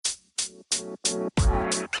Hey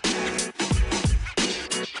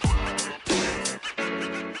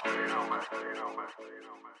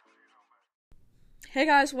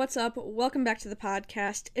guys, what's up? Welcome back to the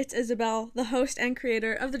podcast. It's Isabel, the host and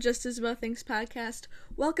creator of the Just Isabel Thinks podcast.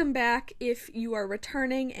 Welcome back if you are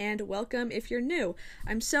returning, and welcome if you're new.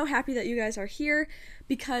 I'm so happy that you guys are here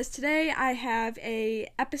because today I have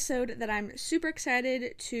a episode that I'm super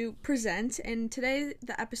excited to present, and today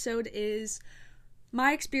the episode is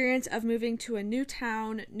my experience of moving to a new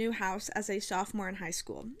town, new house as a sophomore in high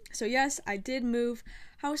school. So yes, I did move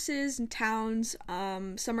houses and towns.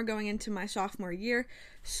 Some are going into my sophomore year.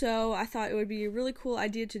 So I thought it would be a really cool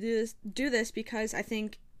idea to do this because I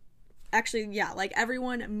think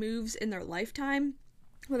everyone moves in their lifetime,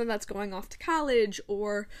 whether that's going off to college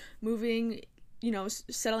or moving,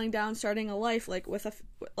 settling down, starting a life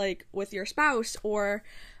with your spouse, or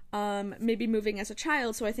maybe moving as a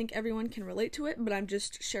child. So I think everyone can relate to it, but I'm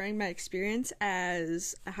just sharing my experience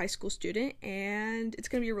as a high school student, and it's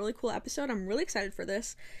going to be a really cool episode. I'm really excited for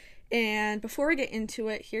this. And before we get into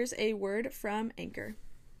it, here's a word from Anchor.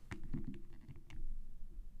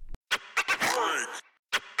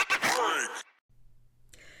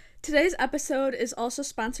 Today's episode is also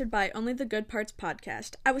sponsored by Only the Good Parts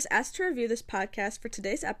podcast. I was asked to review this podcast for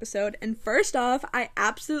today's episode, and first off, I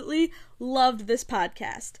absolutely loved this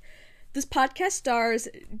podcast. This podcast stars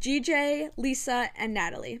GJ, Lisa, and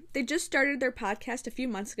Natalie. They just started their podcast a few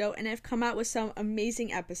months ago and have come out with some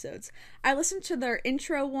amazing episodes. I listened to their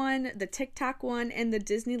intro one, the TikTok one, and the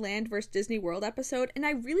Disneyland vs. Disney World episode, and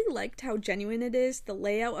I really liked how genuine it is, the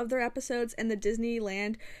layout of their episodes, and the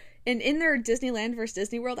Disneyland. And in their Disneyland vs.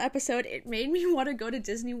 Disney World episode, it made me want to go to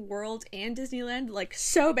Disney World and Disneyland,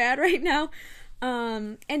 so bad right now.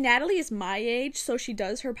 And Natalie is my age, so she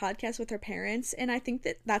does her podcast with her parents, and I think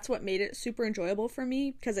that's what made it super enjoyable for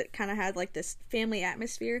me, because it kind of had, this family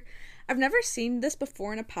atmosphere. I've never seen this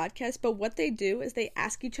before in a podcast, but what they do is they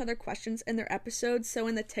ask each other questions in their episodes. So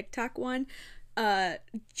in the TikTok one,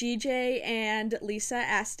 GJ and Lisa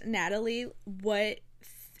asked Natalie what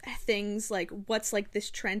things what's this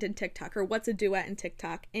trend in TikTok, or what's a duet in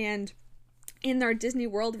TikTok. And in their Disney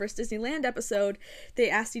World versus Disneyland episode, they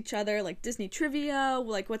asked each other Disney trivia,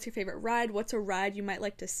 what's your favorite ride, what's a ride you might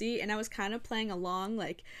like to see. And I was kind of playing along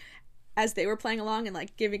as they were playing along,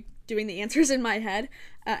 and doing the answers in my head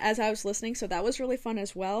as I was listening, so that was really fun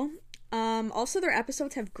as well. Also, their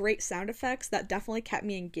episodes have great sound effects that definitely kept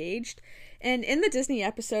me engaged. And in the Disney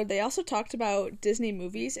episode, they also talked about Disney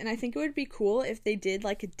movies, and I think it would be cool if they did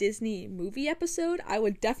a Disney movie episode. I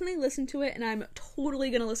would definitely listen to it, and I'm totally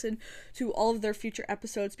gonna listen to all of their future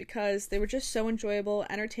episodes because they were just so enjoyable,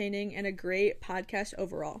 entertaining, and a great podcast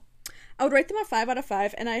overall. I would rate them a 5 out of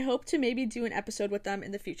 5, and I hope to maybe do an episode with them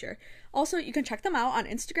in the future. Also, you can check them out on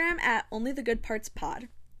Instagram at Only the Good Parts Pod.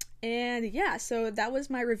 And yeah, so that was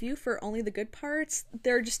my review for Only the Good Parts.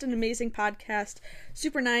 They're just an amazing podcast,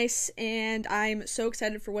 super nice, and I'm so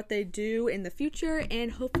excited for what they do in the future,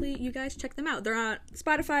 and hopefully you guys check them out. They're on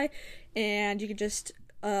Spotify, and you can just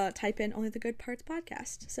type in Only the Good Parts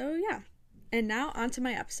podcast. So yeah, and now on to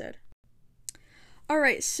my episode.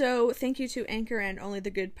 Alright, so thank you to Anchor and Only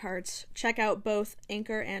the Good Parts. Check out both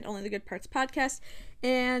Anchor and Only the Good Parts podcast.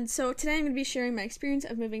 And so today I'm going to be sharing my experience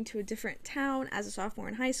of moving to a different town as a sophomore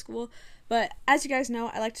in high school. But as you guys know,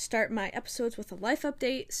 I like to start my episodes with a life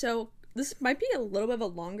update. So this might be a little bit of a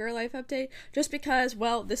longer life update just because,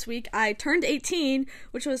 this week I turned 18,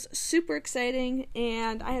 which was super exciting,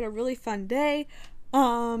 and I had a really fun day.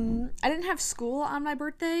 I didn't have school on my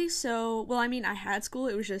birthday, so, I had school,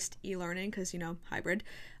 it was just e-learning, because, hybrid.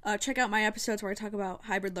 Check out my episodes where I talk about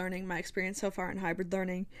hybrid learning, my experience so far in hybrid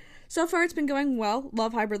learning. So far, it's been going well,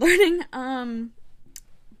 love hybrid learning,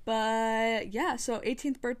 but, yeah, so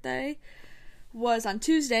 18th birthday was on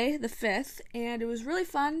Tuesday, the 5th, and it was really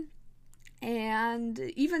fun, and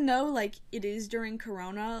even though, it is during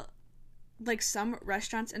Corona, some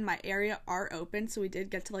restaurants in my area are open, so we did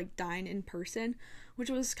get to, dine in person, which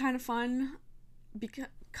was kind of fun,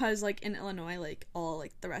 because, in Illinois, all,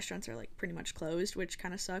 the restaurants are, pretty much closed, which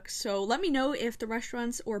kind of sucks. So let me know if the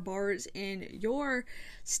restaurants or bars in your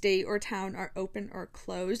state or town are open or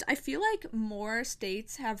closed. I feel like more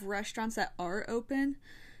states have restaurants that are open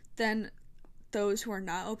than those who are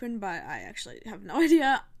not open, but I actually have no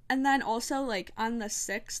idea. And then also, on the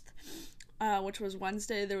 6th, which was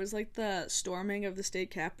Wednesday, there was the storming of the state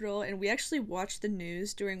capitol, and we actually watched the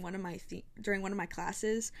news during one of my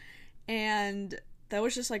classes, and that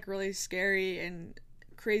was just really scary and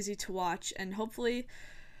crazy to watch, and hopefully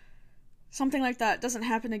something like that doesn't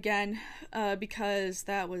happen again, because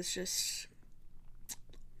that was just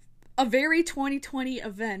a very 2020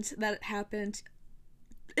 event that happened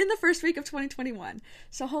in the first week of 2021.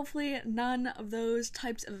 So hopefully none of those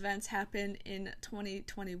types of events happen in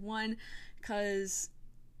 2021, because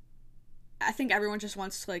I think everyone just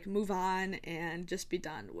wants to like move on and just be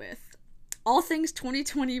done with all things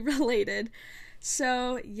 2020 related.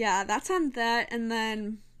 So yeah, that's on that. And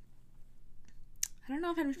then I don't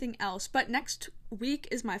know if I have anything else, but next week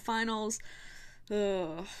is my finals.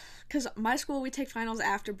 Because my school, we take finals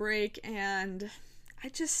after break, and I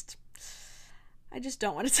just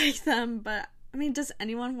don't want to take them. But I mean, does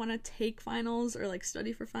anyone want to take finals or like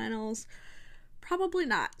study for finals? Probably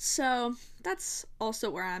not. So that's also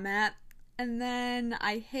where I'm at. And then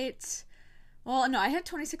I hit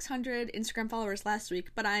 2,600 Instagram followers last week,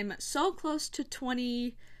 but I'm so close to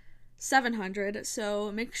 2,700.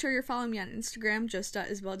 So make sure you're following me on Instagram, just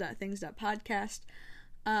isabel.things.podcast.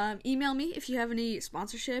 Email me if you have any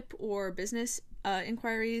sponsorship or business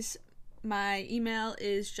inquiries. My email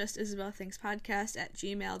is just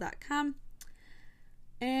isabelthingspodcast@gmail.com.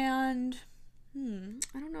 And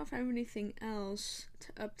I don't know if I have anything else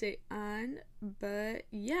to update on, but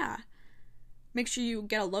yeah. Make sure you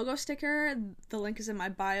get a logo sticker. The link is in my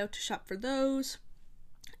bio to shop for those.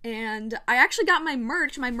 And I actually got my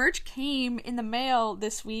merch. My merch came in the mail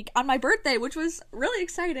this week on my birthday, which was really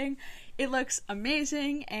exciting. It looks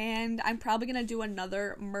amazing, and I'm probably going to do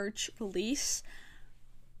another merch release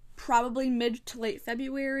probably mid to late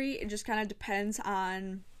February. It just kind of depends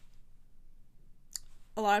on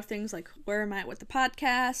a lot of things, like where am I at with the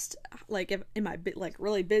podcast, like am I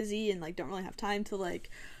really busy and like don't really have time to like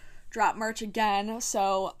drop merch again.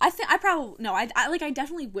 So I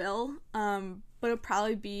definitely will, but it'll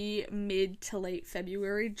probably be mid to late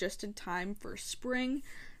February, just in time for spring.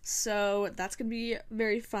 So that's gonna be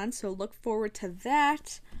very fun, so look forward to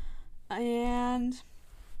that. And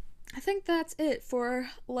I think that's it for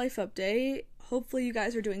Life Update. Hopefully you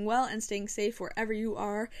guys are doing well and staying safe wherever you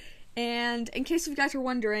are. And in case you guys are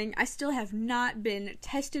wondering, I still have not been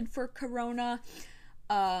tested for corona.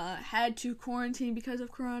 Had to quarantine because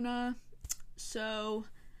of corona. So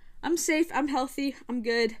I'm safe, I'm healthy, I'm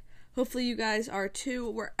good. Hopefully you guys are too,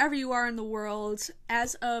 wherever you are in the world.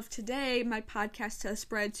 As of today, my podcast has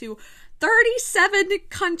spread to 37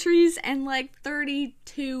 countries and like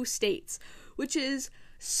 32 states, which is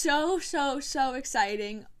so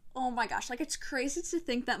exciting. Oh my gosh, like it's crazy to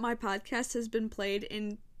think that my podcast has been played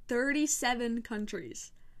in 37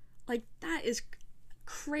 countries. Like that is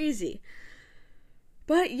crazy.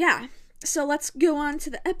 But yeah, so let's go on to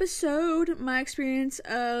the episode. My experience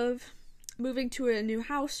of moving to a new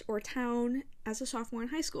house or town as a sophomore in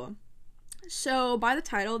high school. So by the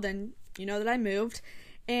title, then you know that I moved,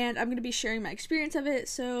 and I'm going to be sharing my experience of it.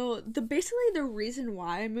 So basically the reason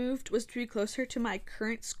why I moved was to be closer to my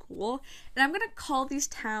current school, and I'm going to call these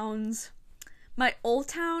towns my old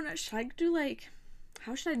town. How should I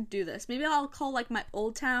do this? Maybe I'll call like my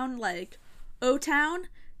old town like O-Town,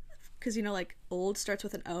 because you know like old starts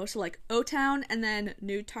with an O, so like O-Town, and then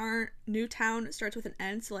new town starts with an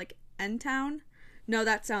N, so like N-Town. No,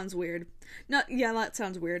 that sounds weird. No, yeah, that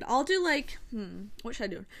sounds weird. I'll do like what should I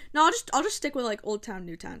do? No, I'll just stick with like Old Town,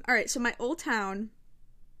 New Town. All right, so my old town.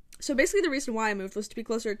 So basically the reason why I moved was to be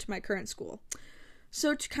closer to my current school.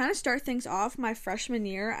 So to kind of start things off, my freshman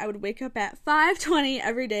year, I would wake up at 5:20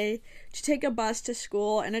 every day to take a bus to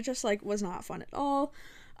school, and it just like was not fun at all.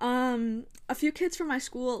 A few kids from my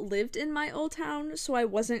school lived in my old town, so I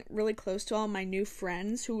wasn't really close to all my new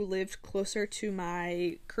friends who lived closer to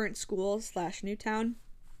my current school / new town.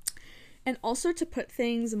 And also, to put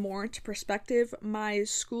things more into perspective, my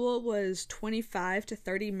school was 25 to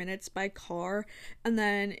 30 minutes by car, and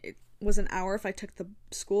then it was an hour if I took the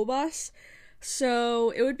school bus. So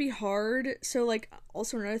it would be hard. So like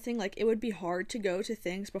also another thing, like it would be hard to go to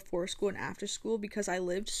things before school and after school because I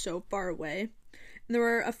lived so far away. And there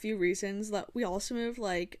were a few reasons that we also moved,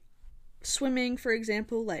 like swimming, for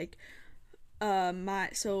example. Like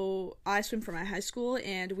so I swim for my high school,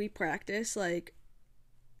 and we practice like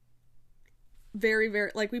very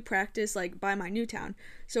like we practice like by my new town.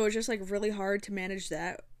 So it's just like really hard to manage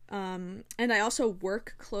that. And I also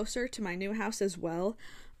work closer to my new house as well.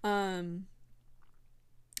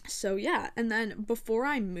 So yeah, and then before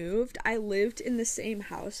I moved, I lived in the same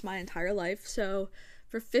house my entire life, so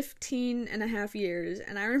for 15 and a half years,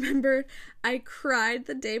 and I remember I cried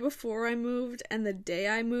the day before I moved and the day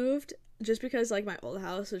I moved, just because like my old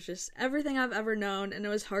house was just everything I've ever known, and it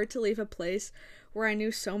was hard to leave a place where I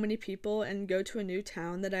knew so many people and go to a new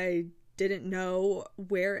town that I didn't know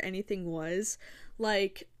where anything was.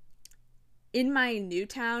 Like in my new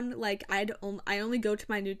town, like I only go to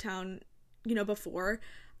my new town, you know, before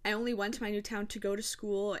I only went to my new town to go to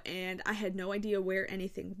school, and I had no idea where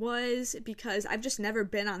anything was because I've just never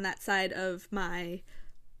been on that side of my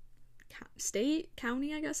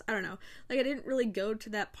county, I guess. I don't know. Like, I didn't really go to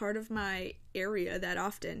that part of my area that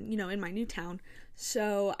often, in my new town.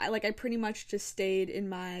 So I pretty much just stayed in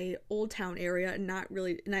my old town area and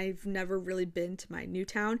I've never really been to my new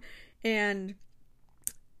town. And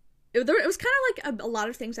it was kind of like a lot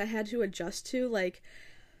of things I had to adjust to. Like,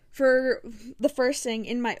 for the first thing,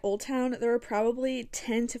 in my old town, there were probably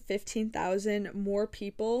 10 to 15,000 more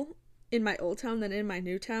people in my old town than in my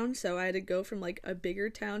new town, so I had to go from like a bigger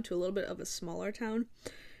town to a little bit of a smaller town.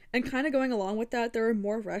 And kind of going along with that, there were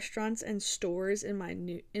more restaurants and stores in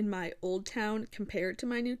my old town compared to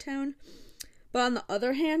my new town. But on the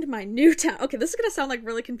other hand, my new town, okay, this is going to sound like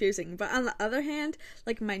really confusing, but on the other hand,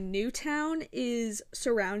 like, my new town is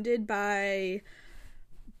surrounded by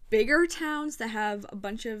bigger towns that have a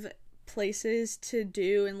bunch of places to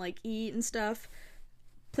do and like eat and stuff.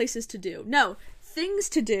 Things to do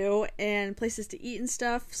and places to eat and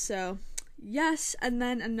stuff. So yes. And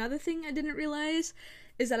then another thing I didn't realize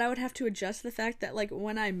is that I would have to adjust the fact that, like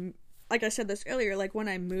I said this earlier, like, when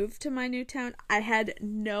I moved to my new town, I had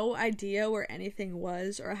no idea where anything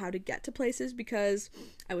was or how to get to places because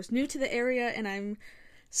I was new to the area, and I'm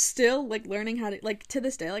still like learning how to, like, to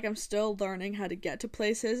this day, like, I'm still learning how to get to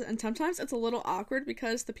places. And sometimes it's a little awkward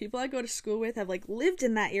because the people I go to school with have like lived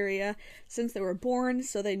in that area since they were born,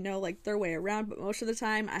 so they know like their way around. But most of the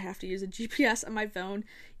time I have to use a GPS on my phone,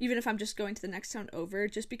 even if I'm just going to the next town over,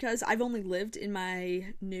 just because I've only lived in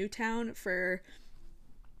my new town for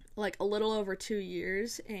like a little over 2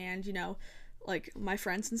 years. And like, my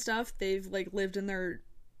friends and stuff, they've like lived in their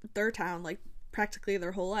town like practically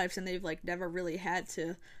their whole lives, and they've like never really had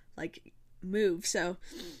to like move. So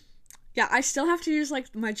yeah, I still have to use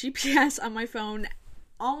like my GPS on my phone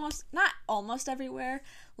not almost everywhere,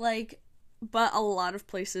 like, but a lot of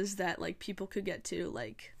places that like people could get to.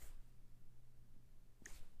 Like,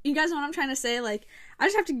 you guys know what I'm trying to say? Like, I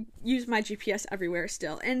just have to use my GPS everywhere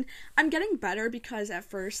still. And I'm getting better because at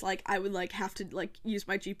first, like, I would like have to like use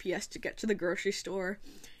my GPS to get to the grocery store,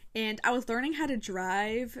 and I was learning how to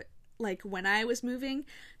drive like when I was moving,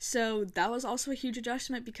 so that was also a huge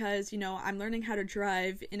adjustment because I'm learning how to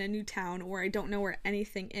drive in a new town where I don't know where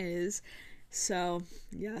anything is. So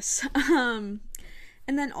yes. And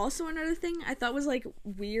then also another thing I thought was like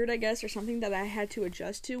weird, I guess, or something that I had to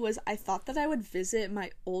adjust to, was I thought that I would visit my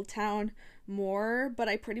old town more, but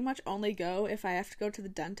I pretty much only go if I have to go to the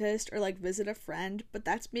dentist or like visit a friend, but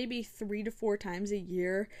that's maybe 3 to 4 times a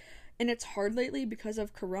year, and it's hard lately because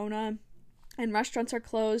of Corona and restaurants are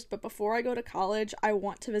closed. But before I go to college, I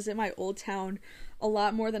want to visit my old town a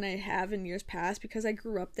lot more than I have in years past because I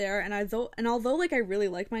grew up there, and although like I really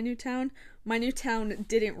like my new town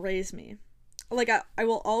didn't raise me. Like, I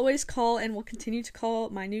will always call and will continue to call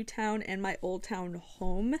my new town and my old town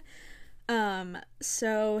home.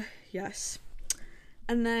 So yes.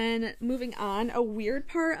 And then moving on, a weird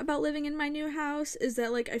part about living in my new house is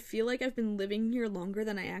that like I feel like I've been living here longer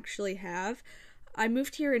than I actually have. I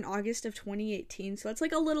moved here in August of 2018, so that's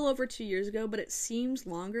like a little over 2 years ago, but it seems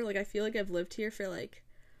longer. Like, I feel like I've lived here for like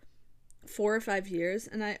 4 or 5 years,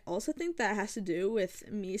 and I also think that has to do with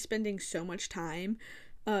me spending so much time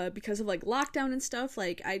because of like lockdown and stuff.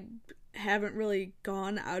 Like, I haven't really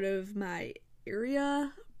gone out of my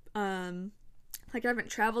area. Like, I haven't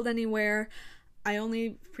traveled anywhere. I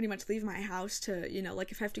only pretty much leave my house to,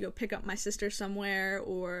 like, if I have to go pick up my sister somewhere,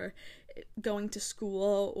 or going to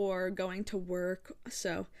school, or going to work.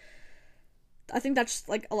 So I think that's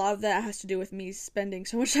like a lot of that has to do with me spending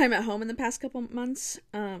so much time at home in the past couple months,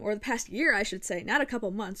 or the past year, I should say. Not a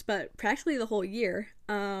couple months, but practically the whole year.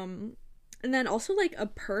 And then also, like, a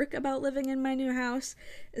perk about living in my new house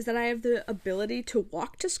is that I have the ability to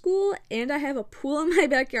walk to school, and I have a pool in my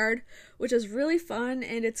backyard, which is really fun.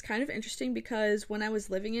 And it's kind of interesting because when I was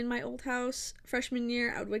living in my old house freshman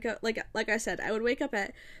year, I would wake up, like I said, I would wake up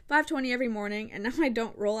at 5:20 every morning, and now I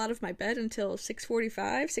don't roll out of my bed until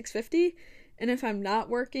 6:45, 6:50. And if I'm not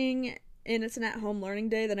working and it's an at-home learning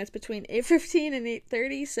day, then it's between 8:15 and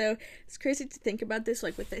 8:30. So it's crazy to think about this,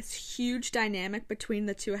 like, with this huge dynamic between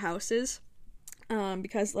the two houses.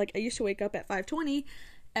 Because, like, I used to wake up at 5:20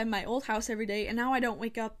 at my old house every day, and now I don't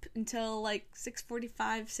wake up until, like,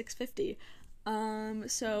 6:45, 6:50.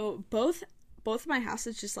 So both of my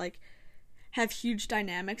houses just, like, have huge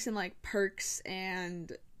dynamics and, like, perks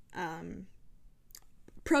and,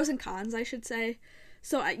 pros and cons, I should say.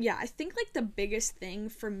 So, I think, like, the biggest thing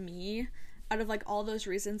for me, out of, like, all those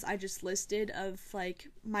reasons I just listed of, like,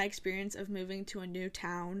 my experience of moving to a new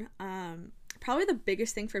town, probably the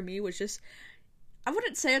biggest thing for me was just I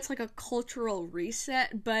wouldn't say it's like a cultural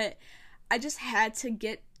reset, but I just had to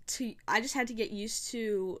get used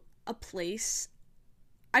to a place.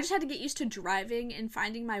 I just had to get used to driving and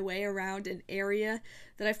finding my way around an area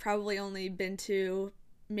that I've probably only been to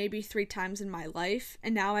maybe 3 times in my life,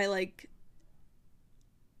 and now I like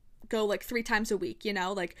go like 3 times a week,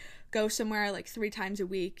 like go somewhere like 3 times a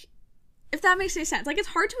week. If that makes any sense. Like, it's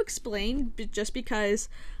hard to explain just because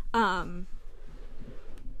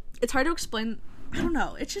it's hard to explain. I don't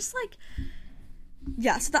know. It's just like,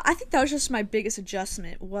 yeah, so I think that was just my biggest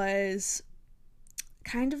adjustment, was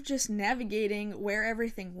kind of just navigating where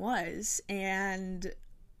everything was, and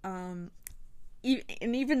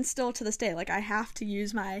even still to this day, like, I have to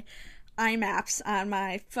use my iMaps on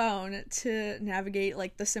my phone to navigate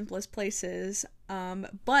like the simplest places.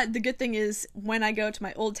 But the good thing is, when I go to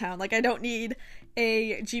my old town, like, I don't need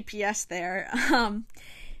a GPS there.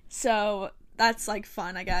 So that's like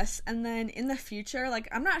fun, I guess. And then in the future, like,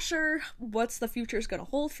 I'm not sure what's the future is going to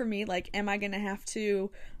hold for me. Like, am I going to have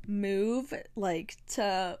to move like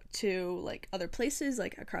to like other places,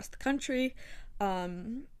 like across the country,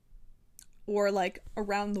 or like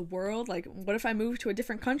around the world? Like, what if I move to a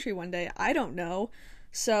different country one day? I don't know.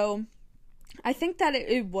 So I think that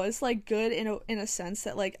it was like good in a sense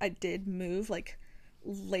that like I did move like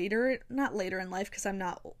not later in life, because I'm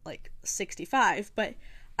not like 65, but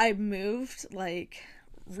I moved like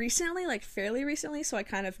recently, like fairly recently, so I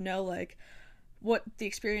kind of know like what the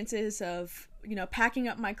experience is of, packing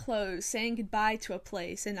up my clothes, saying goodbye to a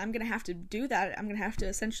place. And I'm gonna have to do that. I'm gonna have to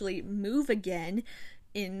essentially move again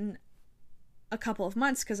in a couple of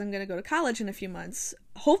months, because I'm going to go to college in a few months.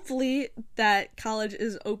 Hopefully that college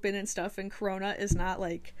is open and stuff, and Corona is not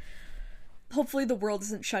like, hopefully the world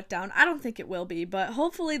isn't shut down. I don't think it will be, but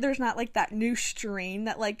hopefully there's not like that new strain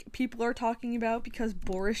that like people are talking about, because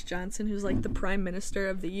Boris Johnson, who's like the Prime Minister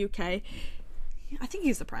of the UK, I think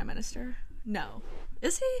he's the Prime Minister. No.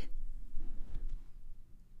 Is he?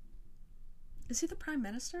 Is he the Prime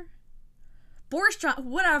Minister?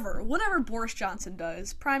 Whatever Boris Johnson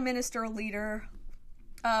does, Prime Minister, leader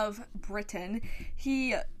of Britain,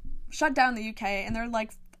 he shut down the UK, and they're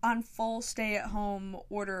like on full stay-at-home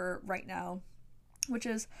order right now, which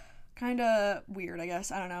is kind of weird, I guess.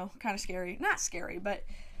 I don't know, kind of scary. Not scary, but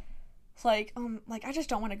it's like I just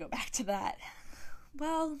don't want to go back to that.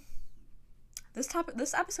 Well,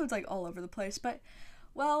 this episode's like all over the place, but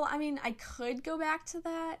well, I mean, I could go back to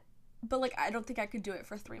that, but like I don't think I could do it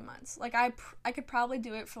for 3 months. Like I could probably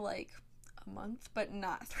do it for like a month, but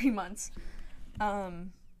not 3 months. I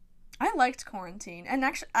liked quarantine, and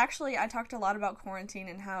actually I talked a lot about quarantine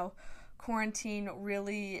and how quarantine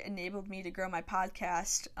really enabled me to grow my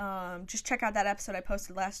podcast. Just check out that episode I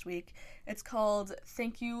posted last week. It's called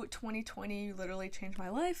Thank You 2020, You Literally Changed My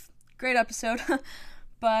Life. Great episode.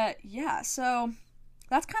 But yeah, so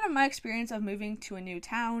that's kind of my experience of moving to a new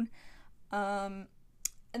town. And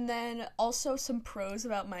then also some pros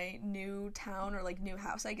about my new town, or like new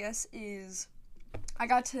house, I guess, is I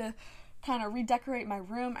got to kind of redecorate my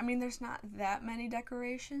room. I mean, there's not that many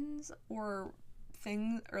decorations or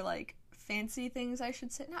things, or like fancy things, I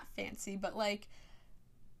should say. Not fancy, but like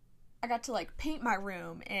I got to like paint my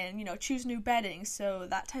room and, choose new bedding, so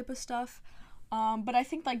that type of stuff. But I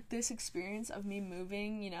think like this experience of me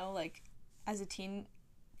moving, like as a teen,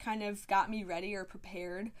 kind of got me ready or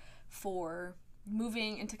prepared for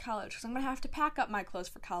moving into college, because I'm gonna have to pack up my clothes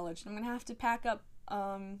for college, and I'm gonna have to pack up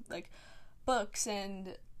like books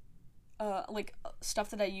and like stuff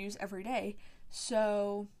that I use every day.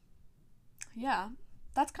 So yeah,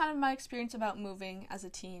 that's kind of my experience about moving as a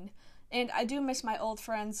teen. And I do miss my old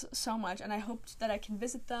friends so much, and I hope that I can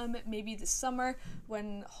visit them maybe this summer,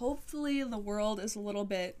 when hopefully the world is a little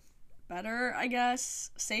bit better, I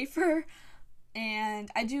guess, safer. And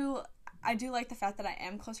I do like the fact that I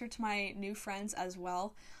am closer to my new friends as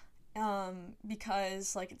well,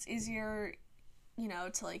 because like it's easier,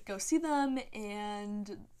 to like go see them,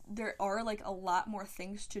 and there are like a lot more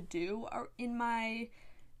things to do in my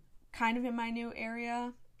new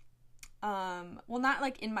area. Well, not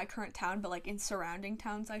like in my current town, but like in surrounding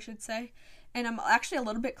towns, I should say. And I'm actually a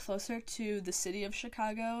little bit closer to the city of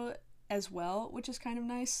Chicago as well, which is kind of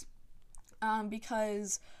nice,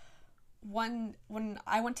 because when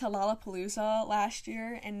I went to Lollapalooza last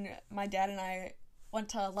year, and my dad and I went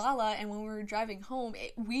to Lolla, and when we were driving home,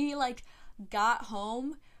 we like got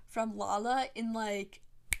home from Lolla in like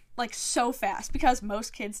so fast, because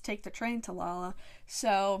most kids take the train to Lolla.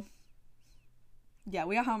 So yeah,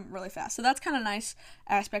 we got home really fast. So that's kind of nice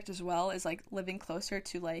aspect as well, is like living closer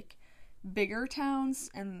to like bigger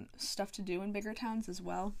towns and stuff to do in bigger towns as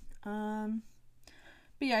well. But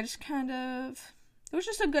yeah, just kind of it was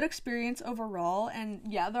just a good experience overall. And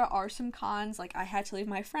yeah, there are some cons, like I had to leave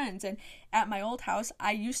my friends, and at my old house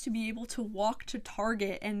I used to be able to walk to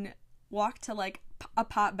Target and walk to like a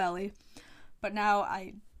Potbelly, but now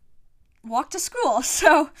I walk to school,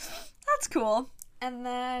 so that's cool. And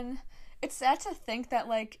then it's sad to think that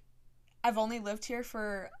like I've only lived here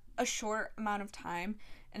for a short amount of time,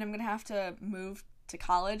 and I'm gonna have to move to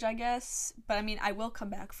college, I guess. But I mean, I will come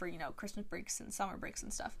back for, Christmas breaks and summer breaks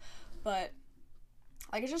and stuff. But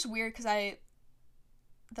like, it's just weird because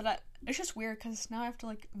it's just weird because now I have to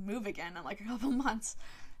like move again in like a couple months.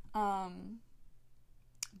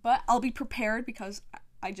 But I'll be prepared because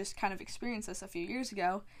I just kind of experienced this a few years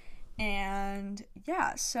ago. And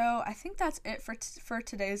yeah, so I think that's it for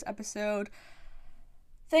today's episode.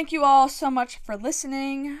 Thank you all so much for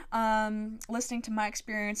listening to my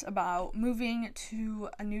experience about moving to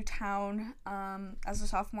a new town as a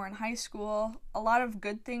sophomore in high school. A lot of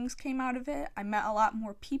good things came out of it. I met a lot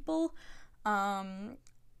more people.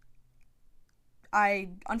 I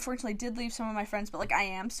unfortunately did leave some of my friends, but like I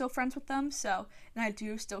am still friends with them, and I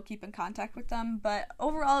do still keep in contact with them. But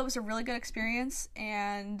overall, it was a really good experience,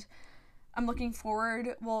 and I'm looking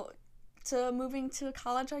forward, to moving to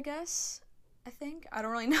college, I guess. I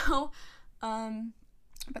don't really know.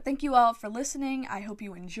 But thank you all for listening. I hope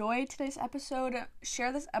you enjoyed today's episode.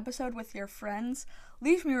 Share this episode with your friends.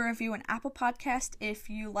 Leave me a review on Apple Podcast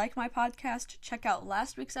if you like my podcast. Check out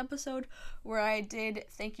last week's episode where I did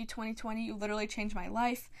Thank You 2020. You literally changed my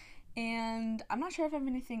life. And I'm not sure if I have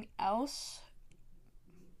anything else.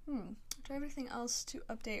 Do I have anything else to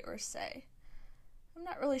update or say? I'm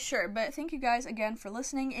not really sure, but thank you guys again for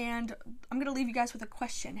listening, and I'm going to leave you guys with a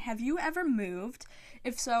question. Have you ever moved?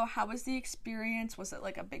 If so, how was the experience? Was it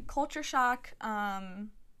like a big culture shock?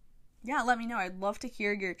 Yeah, let me know. I'd love to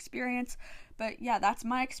hear your experience. But yeah, that's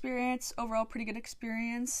my experience. Overall, pretty good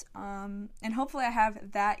experience. And hopefully I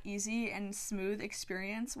have that easy and smooth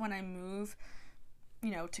experience when I move,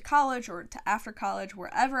 to college or to after college,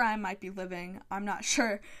 wherever I might be living. I'm not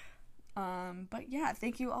sure. But yeah,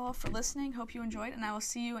 thank you all for listening. Hope you enjoyed, and I will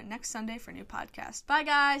see you next Sunday for a new podcast. Bye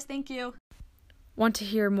guys. Thank you. Want to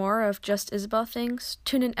hear more of Just Isabel things?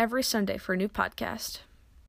 Tune in every Sunday for a new podcast.